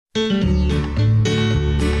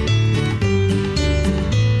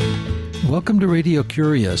Welcome to Radio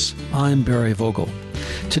Curious. I'm Barry Vogel.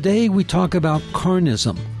 Today we talk about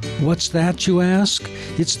carnism. What's that, you ask?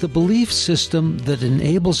 It's the belief system that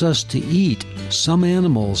enables us to eat some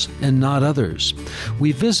animals and not others.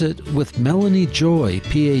 We visit with Melanie Joy,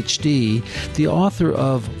 Ph.D., the author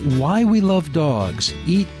of Why We Love Dogs,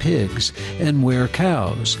 Eat Pigs, and Wear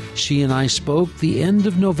Cows. She and I spoke the end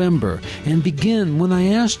of November and begin when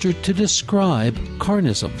I asked her to describe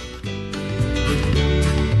carnism.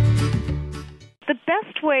 The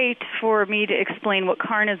best way for me to explain what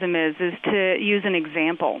carnism is to use an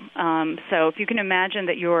example. So if you can imagine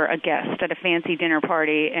that you're a guest at a fancy dinner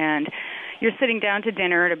party and you're sitting down to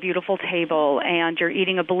dinner at a beautiful table and you're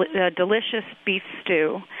eating a delicious beef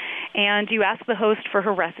stew, and you ask the host for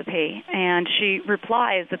her recipe, and she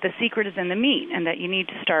replies that the secret is in the meat and that you need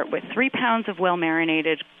to start with 3 pounds of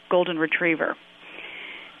well-marinated golden retriever.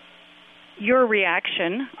 Your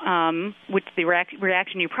reaction, which the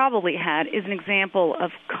reaction you probably had, is an example of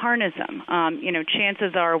carnism.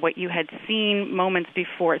 Chances are what you had seen moments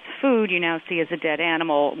before as food, you now see as a dead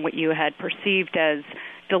animal. What you had perceived as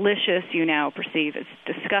delicious, you now perceive as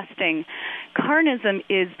disgusting. Carnism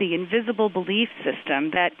is the invisible belief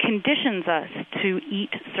system that conditions us to eat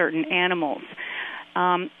certain animals.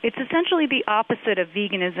 It's essentially the opposite of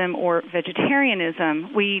veganism or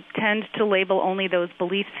vegetarianism. We tend to label only those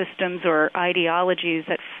belief systems or ideologies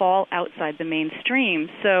that fall outside the mainstream.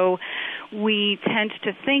 So we tend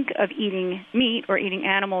to think of eating meat or eating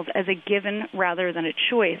animals as a given rather than a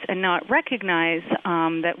choice, and not recognize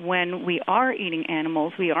that when we are eating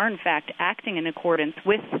animals, we are in fact acting in accordance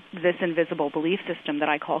with this invisible belief system that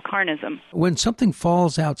I call carnism. When something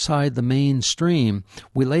falls outside the mainstream,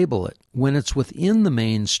 we label it. When it's within the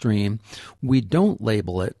mainstream, we don't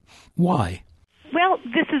label it. Why? Well,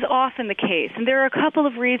 this is often the case, and there are a couple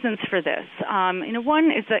of reasons for this.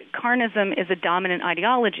 One is that carnism is a dominant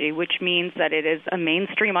ideology, which means that it is a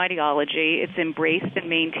mainstream ideology. It's embraced and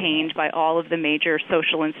maintained by all of the major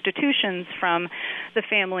social institutions, from the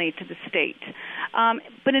family to the state.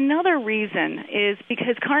 But another reason is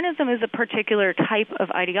because carnism is a particular type of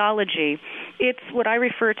ideology. It's what I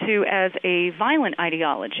refer to as a violent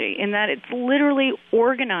ideology, in that it's literally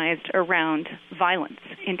organized around violence,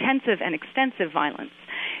 intensive and extensive violence.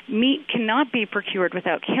 Meat cannot be procured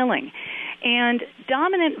without killing. And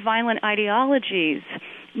dominant violent ideologies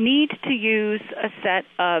need to use a set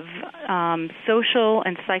of social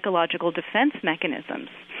and psychological defense mechanisms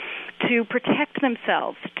to protect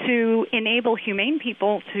themselves, to enable humane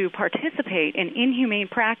people to participate in inhumane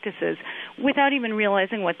practices without even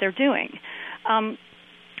realizing what they're doing.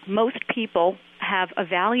 Most people have a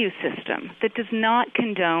value system that does not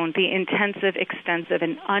condone the intensive, extensive,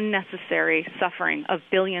 and unnecessary suffering of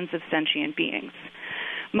billions of sentient beings.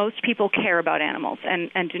 Most people care about animals and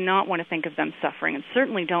do not want to think of them suffering, and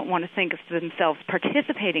certainly don't want to think of themselves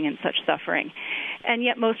participating in such suffering. And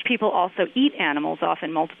yet most people also eat animals,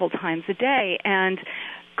 often multiple times a day, and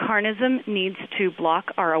carnism needs to block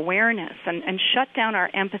our awareness and shut down our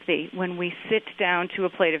empathy when we sit down to a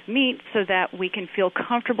plate of meat, so that we can feel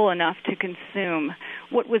comfortable enough to consume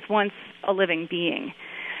what was once a living being.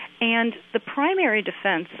 And the primary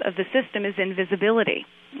defense of the system is invisibility.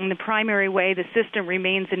 And the primary way the system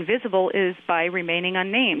remains invisible is by remaining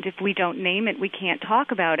unnamed. If we don't name it, we can't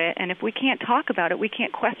talk about it. And if we can't talk about it, we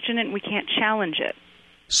can't question it and we can't challenge it.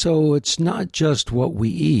 So it's not just what we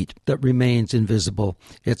eat that remains invisible.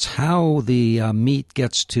 It's how the meat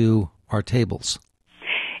gets to our tables.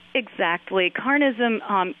 Exactly. Carnism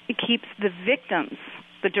keeps the victims,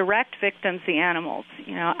 the direct victims, the animals,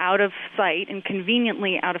 out of sight and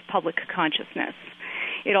conveniently out of public consciousness.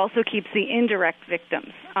 It also keeps the indirect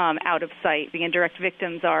victims out of sight. The indirect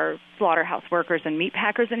victims are slaughterhouse workers and meat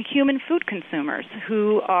packers and human food consumers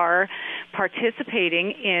who are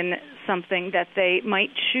participating in something that they might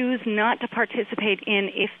choose not to participate in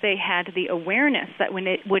if they had the awareness that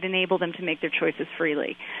would enable them to make their choices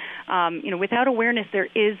freely. Without awareness, there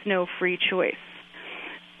is no free choice.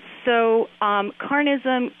 So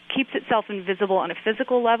carnism keeps itself invisible on a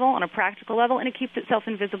physical level, on a practical level, and it keeps itself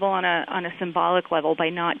invisible on a symbolic level by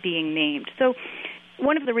not being named. So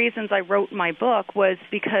one of the reasons I wrote my book was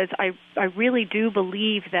because I really do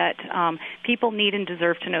believe that people need and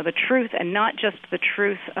deserve to know the truth, and not just the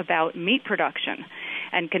truth about meat production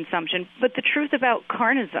and consumption, but the truth about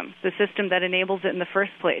carnism, the system that enables it in the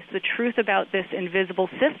first place, the truth about this invisible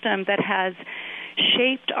system that has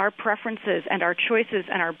shaped our preferences and our choices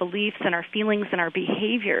and our beliefs and our feelings and our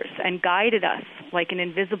behaviors and guided us like an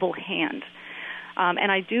invisible hand.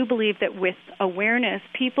 And I do believe that with awareness,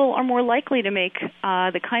 people are more likely to make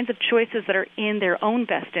the kinds of choices that are in their own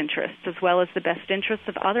best interests, as well as the best interests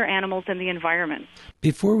of other animals and the environment.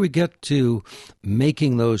 Before we get to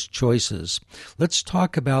making those choices, let's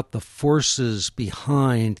talk about the forces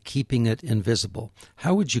behind keeping it invisible.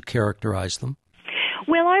 How would you characterize them?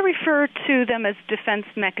 Well, I refer to them as defense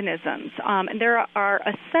mechanisms. And there are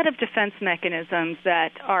a set of defense mechanisms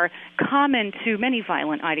that are common to many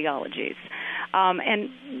violent ideologies.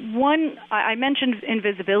 And one, I mentioned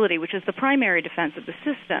invisibility, which is the primary defense of the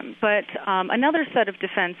system, but another set of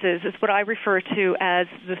defenses is what I refer to as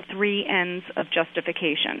the three ends of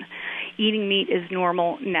justification. Eating meat is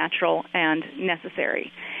normal, natural, and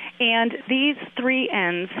necessary. And these three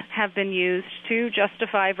ends have been used to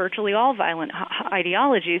justify virtually all violent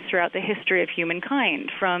ideologies throughout the history of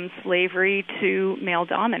humankind, from slavery to male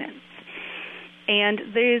dominance. And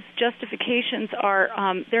these justifications are,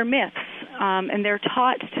 they're myths, and they're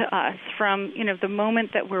taught to us from, the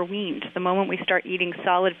moment that we're weaned, the moment we start eating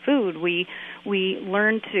solid food. We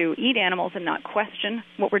learn to eat animals and not question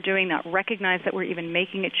what we're doing, not recognize that we're even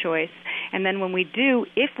making a choice. And then when we do,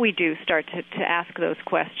 if we do start to ask those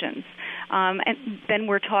questions, and then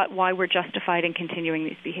we're taught why we're justified in continuing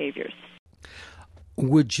these behaviors.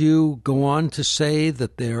 Would you go on to say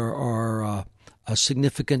that there are a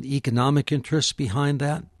significant economic interest behind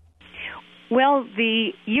that? Well, the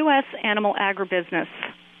U.S. animal agribusiness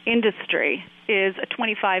industry is a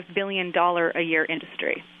 $25 billion a year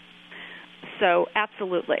industry. So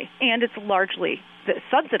absolutely. And it's largely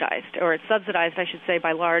subsidized, or it's subsidized, I should say,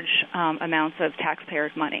 by large amounts of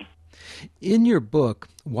taxpayers' money. In your book,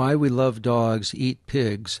 Why We Love Dogs, Eat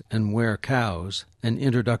Pigs, and Wear Cows, An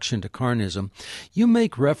Introduction to Carnism, you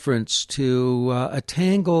make reference to a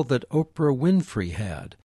tangle that Oprah Winfrey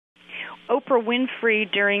had. Oprah Winfrey,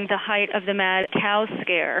 during the height of the mad cow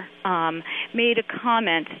scare, made a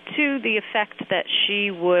comment to the effect that she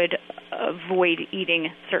would avoid eating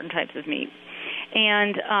certain types of meat.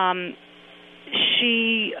 And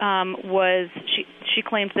she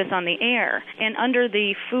claimed this on the air. And under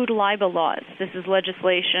the food libel laws, this is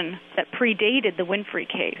legislation that predated the Winfrey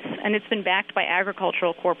case, and it's been backed by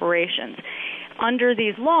agricultural corporations. Under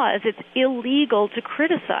these laws, it's illegal to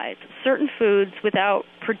criticize certain foods without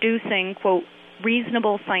producing, quote,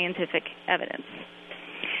 reasonable scientific evidence.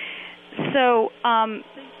 So,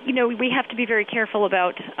 we have to be very careful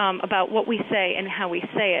about what we say and how we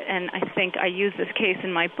say it. And I think I use this case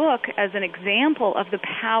in my book as an example of the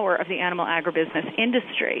power of the animal agribusiness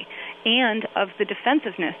industry and of the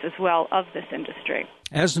defensiveness as well of this industry.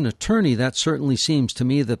 As an attorney, that certainly seems to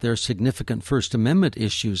me that there are significant First Amendment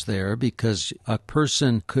issues there, because a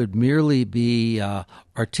person could merely be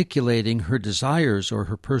articulating her desires or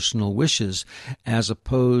her personal wishes as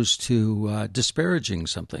opposed to disparaging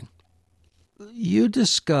something. You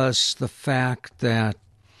discuss the fact that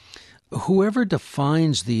whoever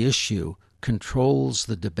defines the issue controls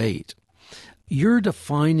the debate. You're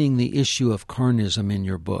defining the issue of carnism in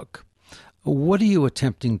your book. What are you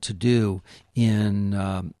attempting to do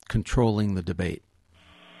in controlling the debate?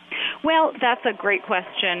 Well, that's a great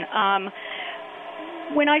question.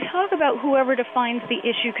 When I talk about whoever defines the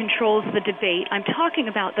issue controls the debate, I'm talking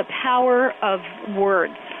about the power of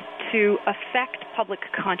words to affect public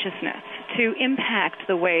consciousness, to impact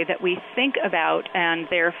the way that we think about and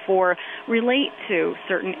therefore relate to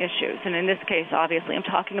certain issues. And in this case, obviously, I'm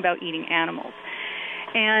talking about eating animals.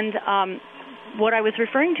 And what I was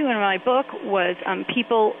referring to in my book was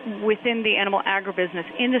people within the animal agribusiness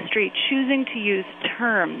industry choosing to use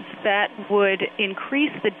terms that would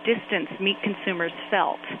increase the distance meat consumers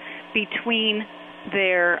felt between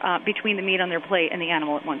the meat on their plate and the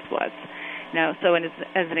animal it once was. So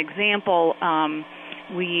as an example,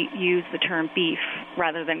 we use the term beef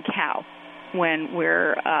rather than cow when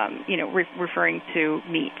we're referring to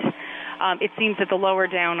meat. It seems that the lower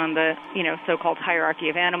down on the so-called hierarchy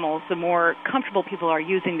of animals, the more comfortable people are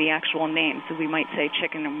using the actual name. So we might say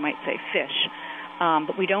chicken and we might say fish,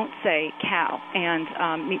 but we don't say cow.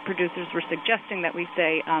 And meat producers were suggesting that we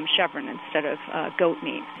say chevron instead of goat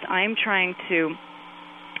meat. I'm trying to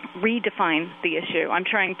redefine the issue. I'm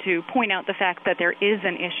trying to point out the fact that there is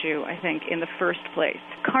an issue, I think, in the first place.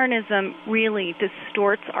 Carnism really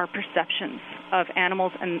distorts our perceptions of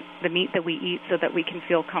animals and the meat that we eat so that we can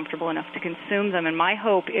feel comfortable enough to consume them. And my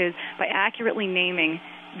hope is by accurately naming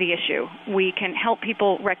the issue, we can help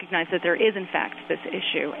people recognize that there is, in fact, this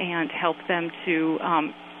issue and help them to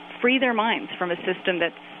free their minds from a system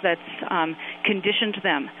that's conditioned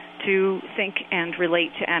them to think and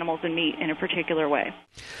relate to animals and meat in a particular way.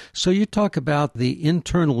 So you talk about the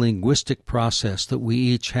internal linguistic process that we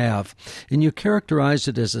each have, and you characterize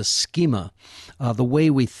it as a schema, the way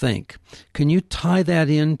we think. Can you tie that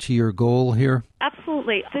into your goal here?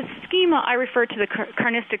 Absolutely. The schema, I refer to the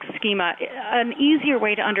carnistic schema. An easier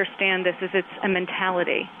way to understand this is it's a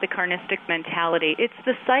mentality, the carnistic mentality. It's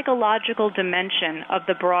the psychological dimension of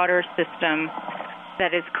the broader system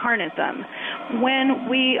that is carnism. When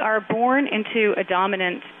we are born into a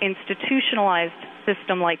dominant institutionalized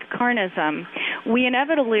system like carnism, we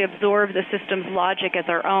inevitably absorb the system's logic as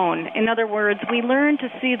our own. In other words, we learn to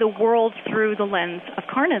see the world through the lens of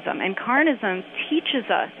carnism, and carnism teaches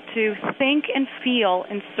us to think and feel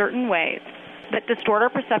in certain ways that distort our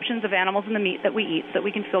perceptions of animals and the meat that we eat so that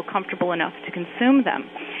we can feel comfortable enough to consume them.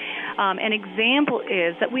 An example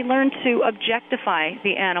is that we learn to objectify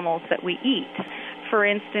the animals that we eat. For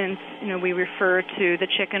instance, we refer to the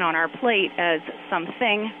chicken on our plate as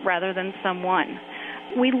something rather than someone.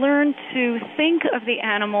 We learn to think of the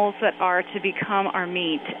animals that are to become our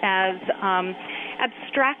meat as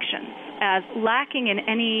abstractions, as lacking in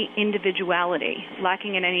any individuality,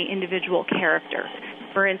 lacking in any individual character.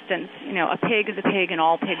 For instance, a pig is a pig and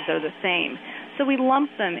all pigs are the same. So we lump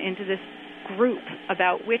them into this group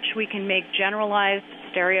about which we can make generalized,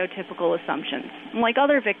 stereotypical assumptions. Like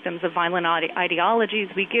other victims of violent ideologies,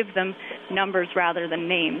 we give them numbers rather than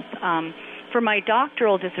names. For my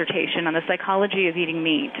doctoral dissertation on the psychology of eating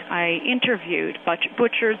meat, I interviewed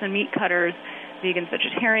butchers and meat cutters, vegans,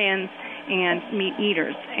 vegetarians, and meat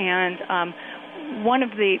eaters. And one of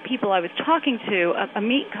the people I was talking to, a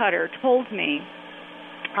meat cutter, told me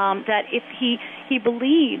that if he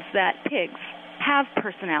believes that pigs have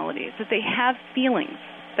personalities, that they have feelings,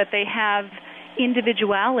 that they have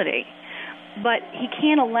individuality, but he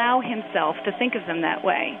can't allow himself to think of them that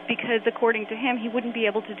way because, according to him, he wouldn't be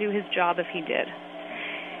able to do his job if he did.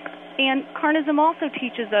 And carnism also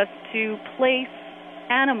teaches us to place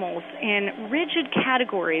animals in rigid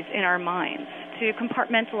categories in our minds, to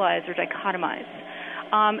compartmentalize or dichotomize,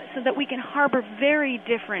 so that we can harbor very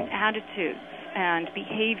different attitudes and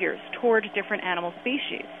behaviors toward different animal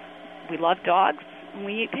species. We love dogs, and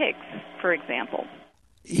we eat pigs, for example.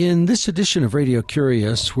 In this edition of Radio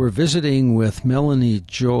Curious, we're visiting with Melanie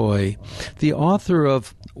Joy, the author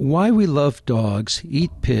of Why We Love Dogs,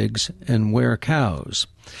 Eat Pigs, and Wear Cows,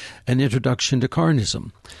 an introduction to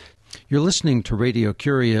carnism. You're listening to Radio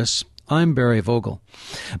Curious. I'm Barry Vogel.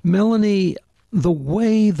 Melanie, the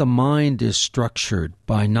way the mind is structured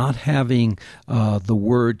by not having the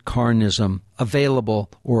word carnism available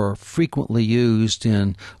or frequently used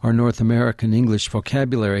in our North American English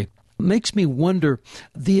vocabulary makes me wonder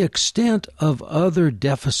the extent of other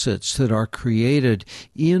deficits that are created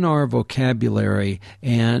in our vocabulary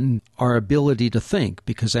and our ability to think.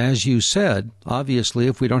 Because as you said, obviously,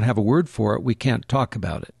 if we don't have a word for it, we can't talk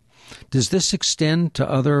about it. Does this extend to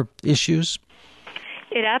other issues?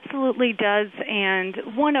 It absolutely does, and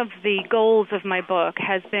one of the goals of my book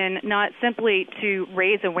has been not simply to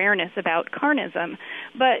raise awareness about carnism,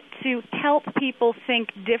 but to help people think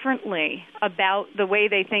differently about the way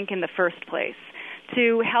they think in the first place,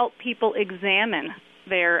 to help people examine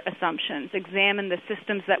their assumptions, examine the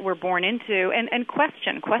systems that we're born into, and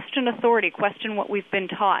question authority, question what we've been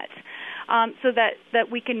taught, so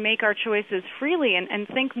that we can make our choices freely and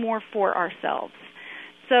think more for ourselves.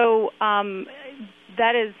 So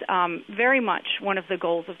that is very much one of the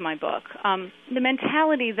goals of my book. The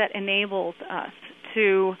mentality that enables us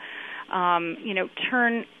to,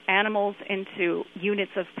 turn animals into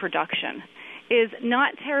units of production is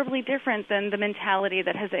not terribly different than the mentality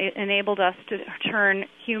that has enabled us to turn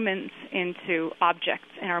humans into objects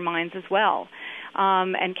in our minds as well,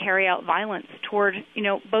 and carry out violence toward,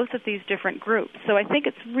 both of these different groups. So I think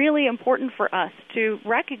it's really important for us to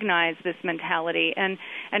recognize this mentality and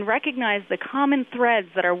recognize the common threads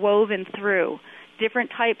that are woven through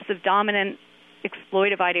different types of dominant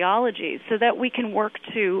exploitive ideologies so that we can work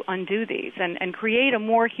to undo these and create a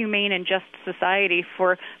more humane and just society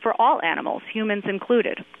for all animals, humans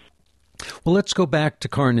included. Well, let's go back to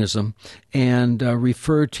carnism and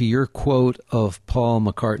refer to your quote of Paul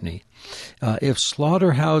McCartney. If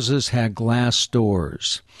slaughterhouses had glass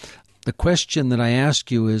doors, the question that I ask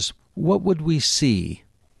you is, what would we see?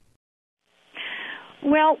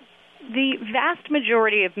 Well, the vast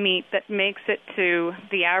majority of meat that makes it to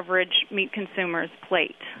the average meat consumer's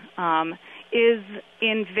plate is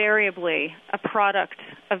invariably a product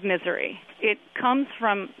of misery. It comes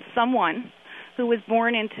from someone who was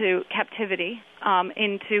born into captivity,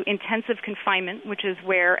 into intensive confinement, which is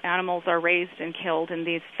where animals are raised and killed in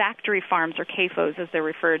these factory farms, or CAFOs as they're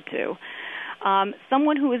referred to.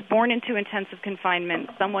 someone who is born into intensive confinement,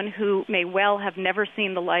 someone who may well have never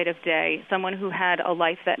seen the light of day, someone who had a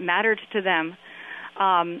life that mattered to them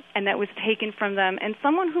and that was taken from them, and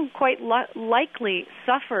someone who quite likely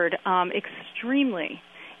suffered extremely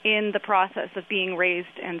in the process of being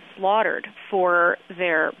raised and slaughtered for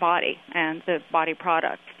their body and the body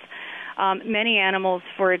products. Many animals,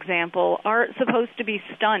 for example, are supposed to be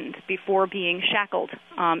stunned before being shackled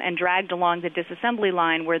and dragged along the disassembly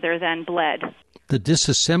line where they're then bled. The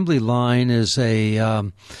disassembly line is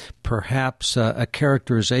perhaps a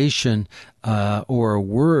characterization or a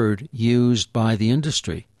word used by the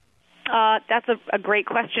industry. That's a great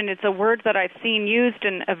question. It's a word that I've seen used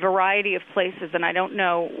in a variety of places, and I don't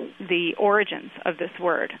know the origins of this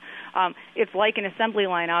word. It's like an assembly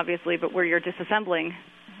line, obviously, but where you're disassembling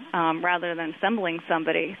rather than assembling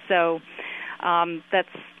somebody. So that's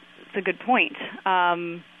a good point.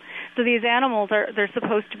 So these animals they're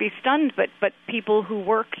supposed to be stunned, but people who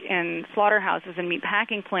work in slaughterhouses and meat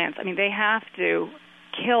packing plants, I mean, they have to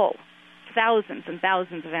kill thousands and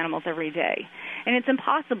thousands of animals every day. And it's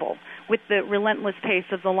impossible with the relentless pace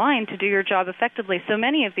of the line to do your job effectively. So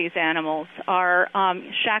many of these animals are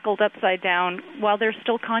shackled upside down while they're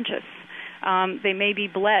still conscious. They may be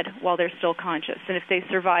bled while they're still conscious. And if they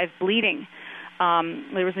survive bleeding,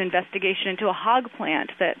 there was an investigation into a hog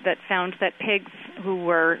plant that found that pigs who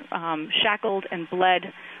were shackled and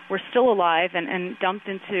bled were still alive and dumped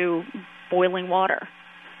into boiling water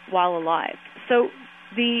while alive. So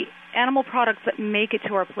the animal products that make it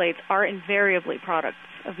to our plates are invariably products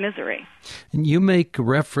of misery. And you make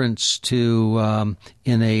reference to,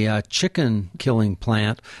 in a chicken killing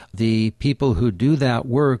plant, the people who do that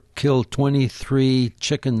work kill 23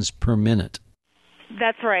 chickens per minute.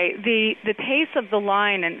 That's right. The pace of the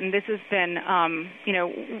line, and this has been,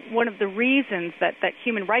 one of the reasons that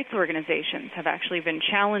human rights organizations have actually been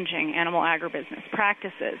challenging animal agribusiness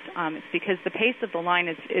practices. It's because the pace of the line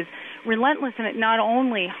is relentless, and it not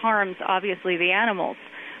only harms, obviously, the animals,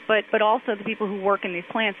 but also the people who work in these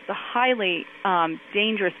plants. It's a highly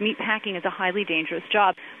dangerous, meat packing is a highly dangerous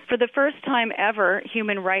job. For the first time ever,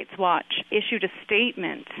 Human Rights Watch issued a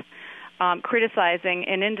statement criticizing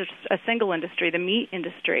a single industry, the meat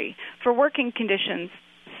industry, for working conditions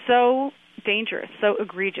so dangerous, so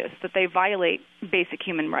egregious, that they violate basic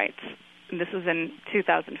human rights. And this was in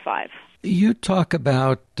 2005. You talk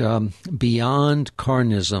about beyond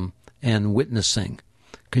carnism and witnessing.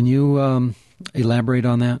 Can you elaborate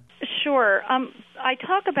on that? Sure. I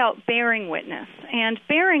talk about bearing witness, and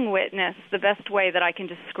bearing witness, the best way that I can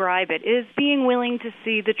describe it, is being willing to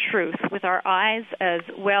see the truth with our eyes as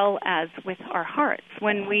well as with our hearts.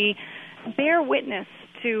 When we bear witness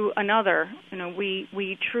to another,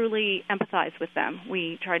 we truly empathize with them.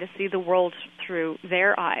 We try to see the world through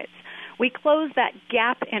their eyes. We close that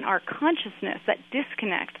gap in our consciousness, that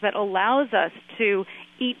disconnect that allows us to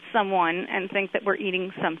eat someone and think that we're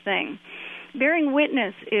eating something. Bearing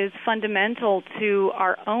witness is fundamental to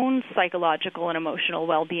our own psychological and emotional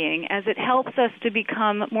well-being, as it helps us to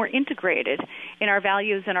become more integrated in our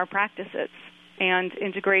values and our practices. And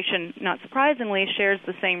integration, not surprisingly, shares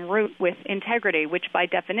the same root with integrity, which by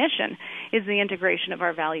definition is the integration of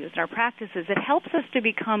our values and our practices. It helps us to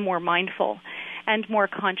become more mindful and more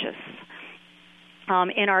conscious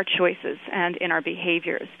in our choices and in our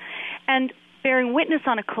behaviors. And bearing witness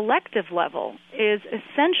on a collective level is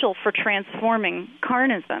essential for transforming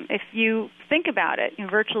carnism. If you think about it,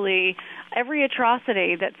 virtually every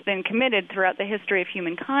atrocity that's been committed throughout the history of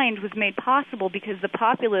humankind was made possible because the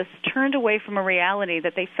populace turned away from a reality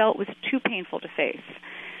that they felt was too painful to face.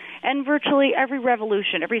 And virtually every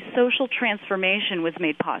revolution, every social transformation was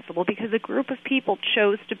made possible because a group of people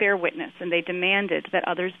chose to bear witness, and they demanded that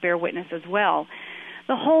others bear witness as well.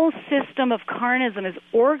 The whole system of carnism is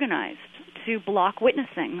organized to block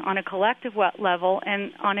witnessing on a collective level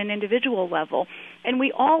and on an individual level. And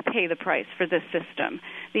we all pay the price for this system.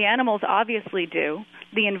 The animals obviously do.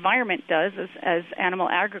 The environment does, as animal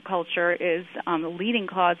agriculture is the leading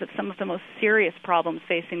cause of some of the most serious problems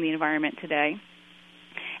facing the environment today.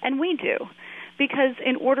 And we do, because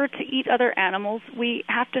in order to eat other animals, we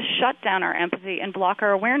have to shut down our empathy and block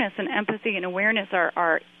our awareness, and empathy and awareness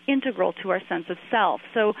are integral to our sense of self.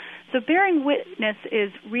 So bearing witness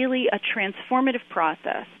is really a transformative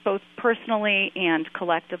process, both personally and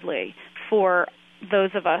collectively, for those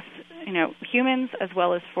of us, humans, as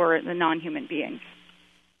well as for the non-human beings.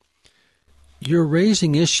 You're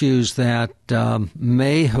raising issues that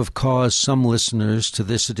may have caused some listeners to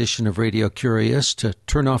this edition of Radio Curious to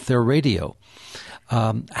turn off their radio.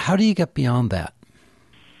 How do you get beyond that?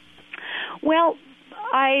 Well,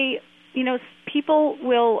 people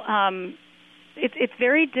will, It's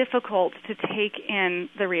very difficult to take in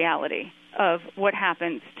the reality of what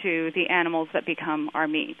happens to the animals that become our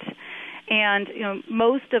meat. And,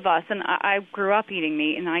 most of us, and I grew up eating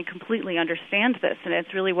meat, and I completely understand this, and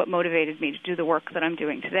it's really what motivated me to do the work that I'm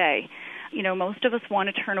doing today. Most of us want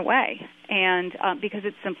to turn away, and because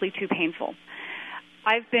it's simply too painful.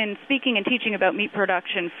 I've been speaking and teaching about meat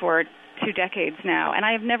production for 2 decades now, and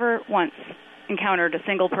I have never once encountered a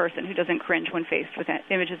single person who doesn't cringe when faced with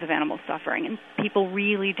images of animals suffering. And people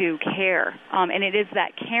really do care. And it is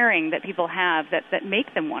that caring that people have that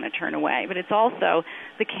make them want to turn away. But it's also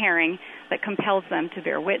the caring that compels them to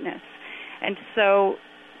bear witness. And so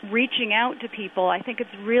reaching out to people, I think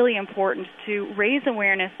it's really important to raise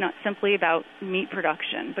awareness not simply about meat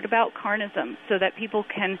production, but about carnism, so that people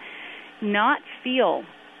can not feel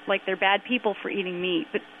like they're bad people for eating meat,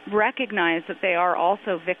 but recognize that they are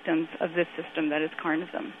also victims of this system that is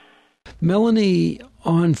carnism. Melanie,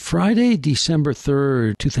 on Friday, December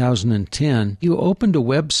 3rd, 2010, you opened a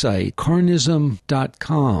website,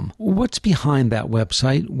 carnism.com. What's behind that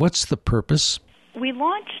website? What's the purpose? We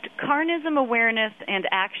launched Carnism Awareness and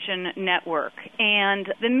Action Network,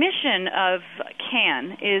 and the mission of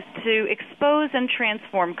CAN is to expose and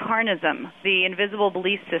transform carnism, the invisible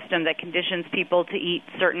belief system that conditions people to eat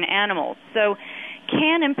certain animals. So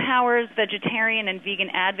CAN empowers vegetarian and vegan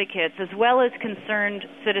advocates as well as concerned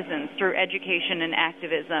citizens through education and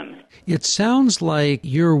activism. It sounds like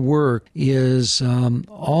your work is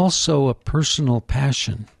also a personal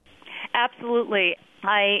passion. Absolutely.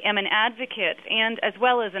 I am an advocate and as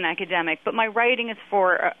well as an academic, but my writing is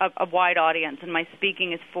for a wide audience and my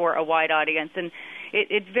speaking is for a wide audience, and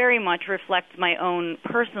it very much reflects my own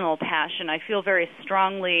personal passion. I feel very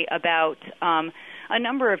strongly about a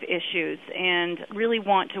number of issues and really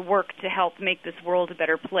want to work to help make this world a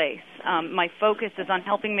better place. My focus is on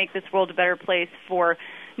helping make this world a better place for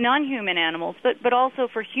non-human animals, but also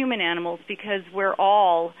for human animals, because we're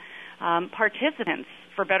all participants,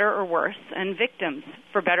 for better or worse, and victims,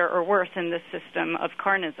 for better or worse, in this system of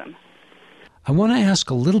carnism. I want to ask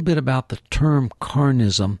a little bit about the term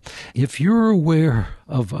carnism. If you're aware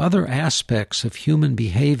of other aspects of human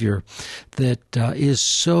behavior that is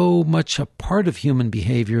so much a part of human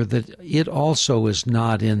behavior that it also is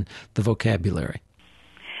not in the vocabulary.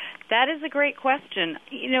 That is a great question.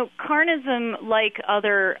 Carnism, like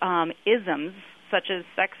other isms, such as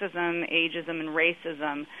sexism, ageism, and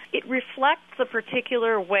racism, it reflects a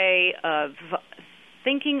particular way of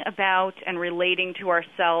thinking about and relating to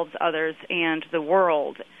ourselves, others, and the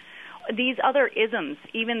world. These other isms,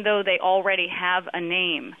 even though they already have a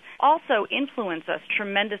name, also influence us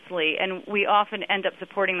tremendously, and we often end up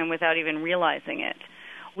supporting them without even realizing it.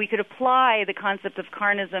 We could apply the concept of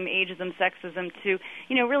carnism, ageism, sexism to,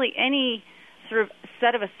 really any sort of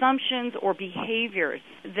set of assumptions or behaviors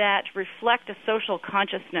that reflect a social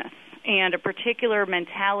consciousness and a particular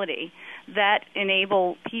mentality that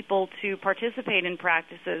enable people to participate in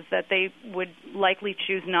practices that they would likely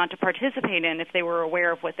choose not to participate in if they were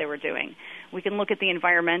aware of what they were doing. We can look at the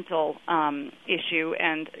environmental issue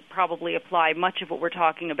and probably apply much of what we're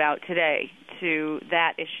talking about today to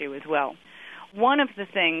that issue as well. One of the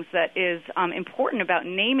things that is important about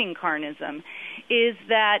naming carnism is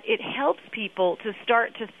that it helps people to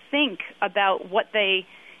start to think about what they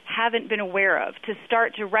haven't been aware of, to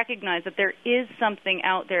start to recognize that there is something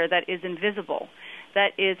out there that is invisible,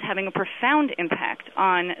 that is having a profound impact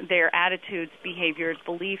on their attitudes, behaviors,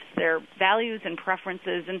 beliefs, their values and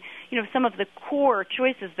preferences, and some of the core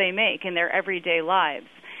choices they make in their everyday lives.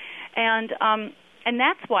 And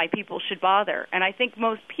that's why people should bother. And I think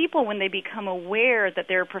most people, when they become aware that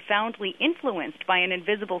they're profoundly influenced by an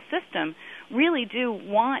invisible system, really do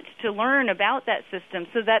want to learn about that system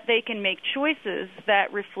so that they can make choices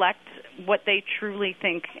that reflect what they truly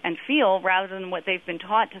think and feel rather than what they've been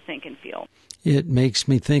taught to think and feel. It makes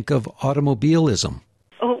me think of automobilism.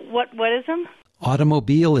 Oh, what ism?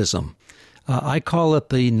 Automobilism. I call it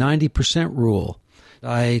the 90% rule.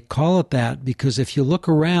 I call it that because if you look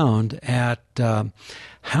around at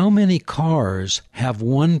how many cars have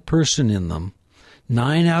one person in them,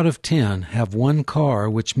 9 out of 10 have one car,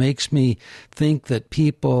 which makes me think that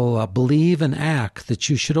people believe and act that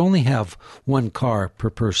you should only have one car per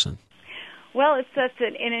person. Well, it's such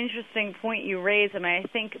an interesting point you raise, and I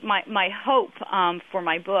think my hope for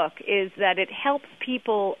my book is that it helps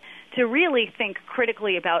people to really think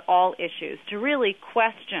critically about all issues, to really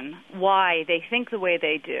question why they think the way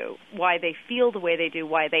they do, why they feel the way they do,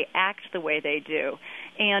 why they act the way they do,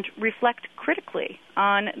 and reflect critically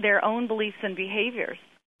on their own beliefs and behaviors.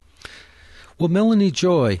 Well, Melanie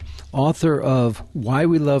Joy, author of Why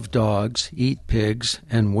We Love Dogs, Eat Pigs,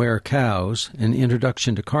 and Wear Cows, An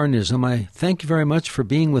Introduction to Carnism, I thank you very much for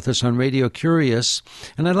being with us on Radio Curious.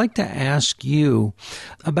 And I'd like to ask you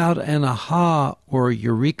about an aha or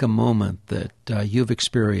eureka moment that you've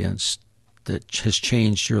experienced that has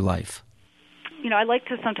changed your life. You know, I like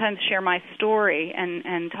to sometimes share my story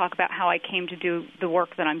and talk about how I came to do the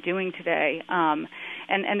work that I'm doing today. And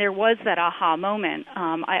there was that aha moment.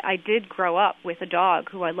 I did grow up with a dog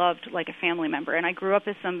who I loved like a family member, and I grew up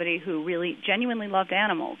as somebody who really genuinely loved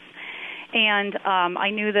animals. And I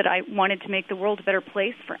knew that I wanted to make the world a better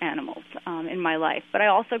place for animals in my life. But I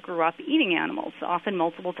also grew up eating animals, often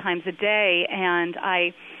multiple times a day, and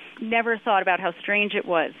I never thought about how strange it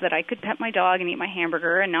was that I could pet my dog and eat my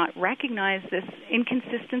hamburger and not recognize this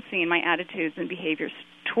inconsistency in my attitudes and behaviors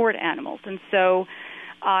toward animals. And so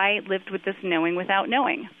I lived with this knowing without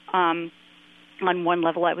knowing. On one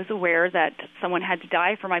level, I was aware that someone had to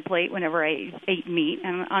die for my plate whenever I ate meat,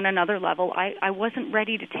 and on another level, I wasn't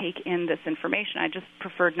ready to take in this information. I just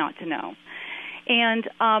preferred not to know. And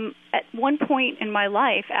at one point in my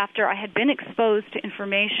life, after I had been exposed to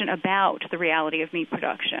information about the reality of meat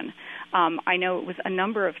production, I know it was a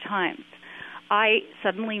number of times, I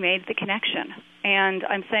suddenly made the connection. And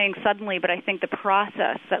I'm saying suddenly, but I think the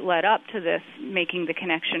process that led up to this making the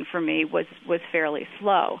connection for me was fairly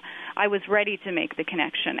slow. I was ready to make the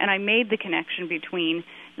connection, and I made the connection between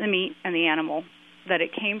the meat and the animal that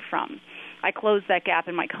it came from. I closed that gap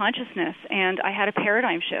in my consciousness, and I had a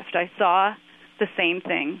paradigm shift. I saw the same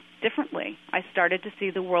thing differently. I started to see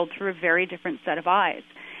the world through a very different set of eyes.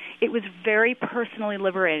 It was very personally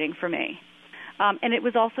liberating for me. And it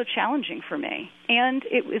was also challenging for me. And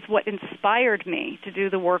it was what inspired me to do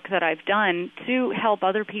the work that I've done to help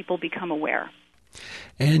other people become aware.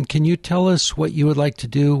 And can you tell us what you would like to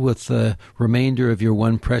do with the remainder of your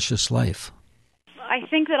one precious life? I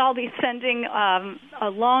think that I'll be spending a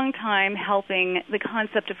long time helping the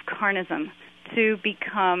concept of carnism to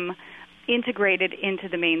become integrated into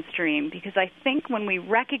the mainstream, because I think when we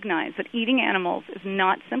recognize that eating animals is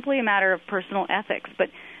not simply a matter of personal ethics, but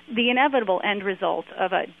the inevitable end result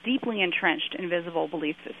of a deeply entrenched invisible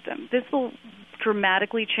belief system, this will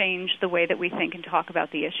dramatically change the way that we think and talk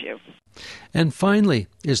about the issue. And finally,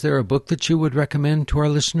 is there a book that you would recommend to our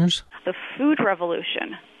listeners? The Food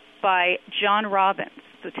Revolution by John Robbins.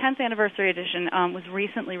 The 10th anniversary edition was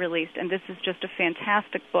recently released, and this is just a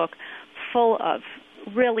fantastic book full of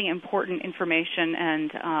really important information,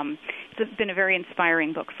 and it's been a very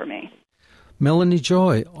inspiring book for me. Melanie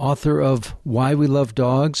Joy, author of Why We Love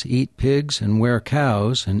Dogs, Eat Pigs, and Wear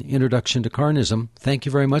Cows, An Introduction to Carnism, thank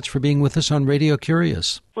you very much for being with us on Radio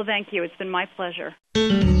Curious. Well, thank you. It's been my pleasure.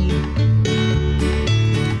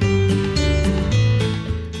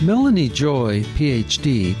 Melanie Joy,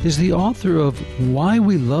 Ph.D., is the author of Why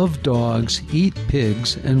We Love Dogs, Eat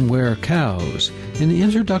Pigs, and Wear Cows, An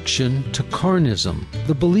Introduction to Carnism,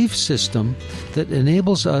 the belief system that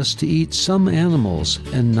enables us to eat some animals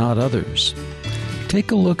and not others. Take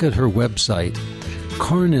a look at her website,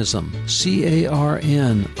 Carnism,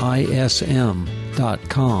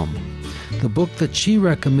 CARNISM.com. The book that she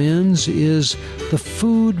recommends is The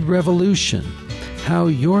Food Revolution, How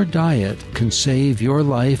Your Diet Can Save Your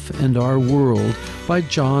Life and Our World by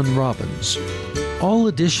John Robbins. All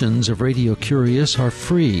editions of Radio Curious are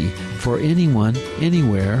free for anyone,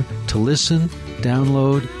 anywhere to listen,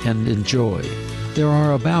 download, and enjoy. There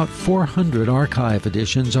are about 400 archive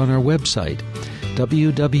editions on our website,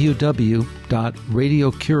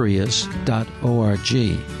 www.radiocurious.org.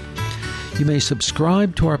 You may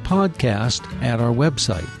subscribe to our podcast at our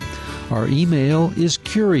website. Our email is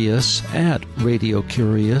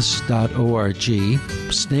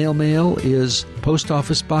curious@radiocurious.org. Snail mail is Post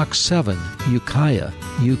Office Box 7, Ukiah,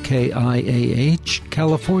 UKIAH,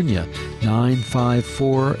 California,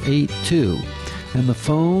 95482. And the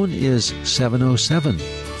phone is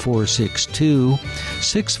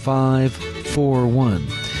 707-462-6541.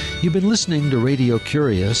 You've been listening to Radio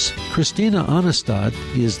Curious. Christina Onestad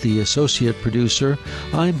is the associate producer.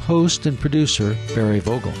 I'm host and producer Barry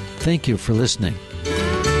Vogel. Thank you for listening.